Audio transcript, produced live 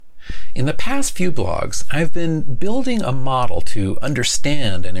In the past few blogs, I've been building a model to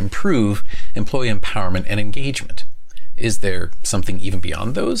understand and improve employee empowerment and engagement. Is there something even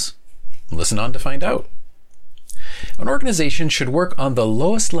beyond those? Listen on to find out. An organization should work on the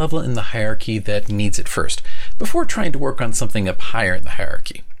lowest level in the hierarchy that needs it first, before trying to work on something up higher in the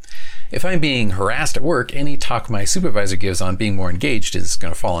hierarchy. If I'm being harassed at work, any talk my supervisor gives on being more engaged is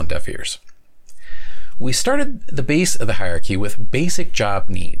going to fall on deaf ears. We started the base of the hierarchy with basic job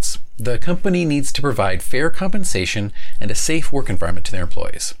needs. The company needs to provide fair compensation and a safe work environment to their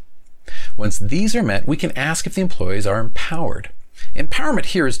employees. Once these are met, we can ask if the employees are empowered. Empowerment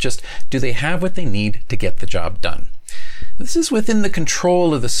here is just, do they have what they need to get the job done? This is within the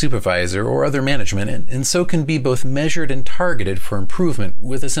control of the supervisor or other management, and so can be both measured and targeted for improvement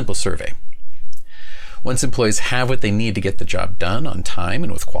with a simple survey. Once employees have what they need to get the job done on time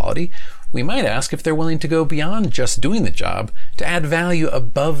and with quality, we might ask if they're willing to go beyond just doing the job to add value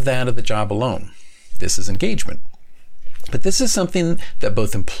above that of the job alone. This is engagement. But this is something that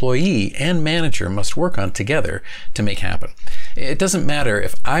both employee and manager must work on together to make happen. It doesn't matter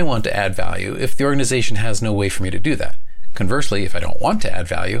if I want to add value if the organization has no way for me to do that. Conversely, if I don't want to add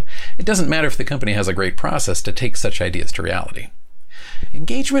value, it doesn't matter if the company has a great process to take such ideas to reality.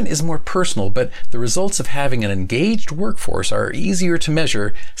 Engagement is more personal, but the results of having an engaged workforce are easier to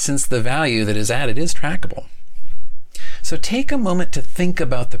measure since the value that is added is trackable. So take a moment to think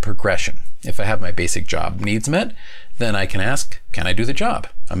about the progression. If I have my basic job needs met, then I can ask, can I do the job?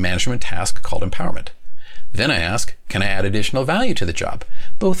 A management task called empowerment. Then I ask, can I add additional value to the job?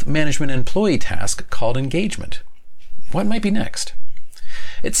 Both management and employee task called engagement. What might be next?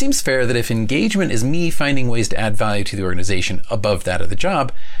 It seems fair that if engagement is me finding ways to add value to the organization above that of the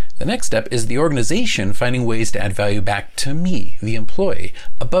job, the next step is the organization finding ways to add value back to me, the employee,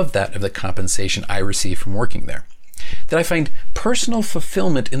 above that of the compensation I receive from working there. That I find personal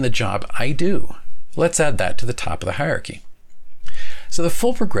fulfillment in the job I do. Let's add that to the top of the hierarchy. So the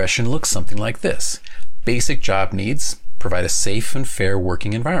full progression looks something like this. Basic job needs provide a safe and fair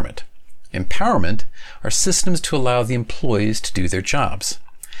working environment. Empowerment are systems to allow the employees to do their jobs.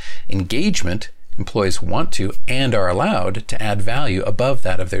 Engagement, employees want to and are allowed to add value above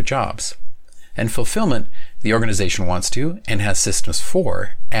that of their jobs. And fulfillment, the organization wants to and has systems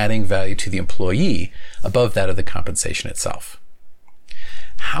for adding value to the employee above that of the compensation itself.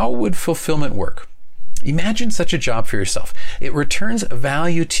 How would fulfillment work? Imagine such a job for yourself. It returns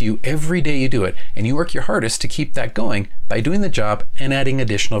value to you every day you do it, and you work your hardest to keep that going by doing the job and adding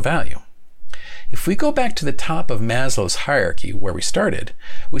additional value. If we go back to the top of Maslow's hierarchy, where we started,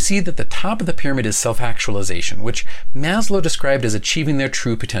 we see that the top of the pyramid is self-actualization, which Maslow described as achieving their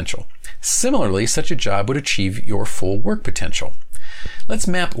true potential. Similarly, such a job would achieve your full work potential. Let's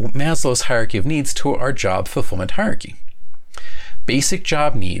map Maslow's hierarchy of needs to our job fulfillment hierarchy. Basic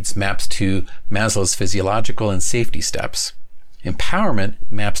job needs maps to Maslow's physiological and safety steps. Empowerment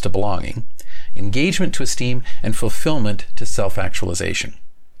maps to belonging. Engagement to esteem, and fulfillment to self-actualization.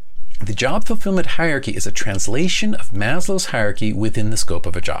 The job fulfillment hierarchy is a translation of Maslow's hierarchy within the scope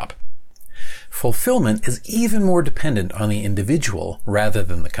of a job. Fulfillment is even more dependent on the individual rather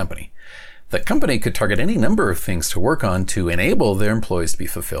than the company. The company could target any number of things to work on to enable their employees to be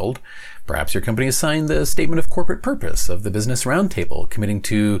fulfilled. Perhaps your company has signed the statement of corporate purpose of the Business Roundtable, committing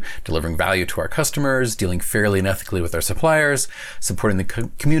to delivering value to our customers, dealing fairly and ethically with our suppliers, supporting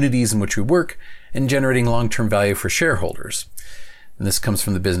the communities in which we work, and generating long-term value for shareholders. And this comes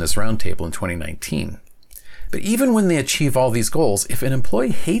from the Business Roundtable in 2019. But even when they achieve all these goals, if an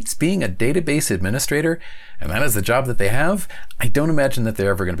employee hates being a database administrator, and that is the job that they have, I don't imagine that they're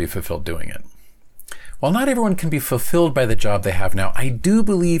ever going to be fulfilled doing it. While not everyone can be fulfilled by the job they have now, I do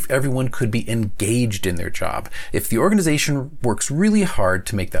believe everyone could be engaged in their job if the organization works really hard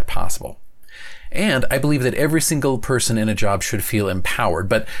to make that possible. And I believe that every single person in a job should feel empowered,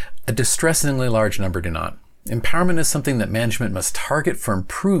 but a distressingly large number do not. Empowerment is something that management must target for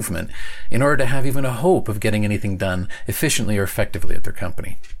improvement in order to have even a hope of getting anything done efficiently or effectively at their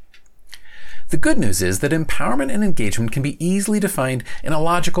company. The good news is that empowerment and engagement can be easily defined in a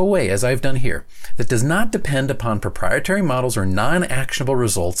logical way, as I've done here, that does not depend upon proprietary models or non-actionable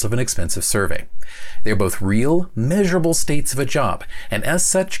results of an expensive survey. They are both real, measurable states of a job, and as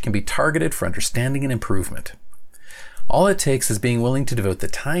such can be targeted for understanding and improvement. All it takes is being willing to devote the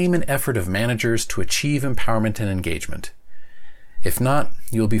time and effort of managers to achieve empowerment and engagement. If not,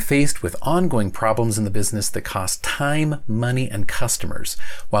 you will be faced with ongoing problems in the business that cost time, money, and customers,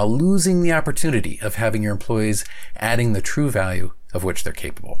 while losing the opportunity of having your employees adding the true value of which they're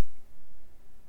capable.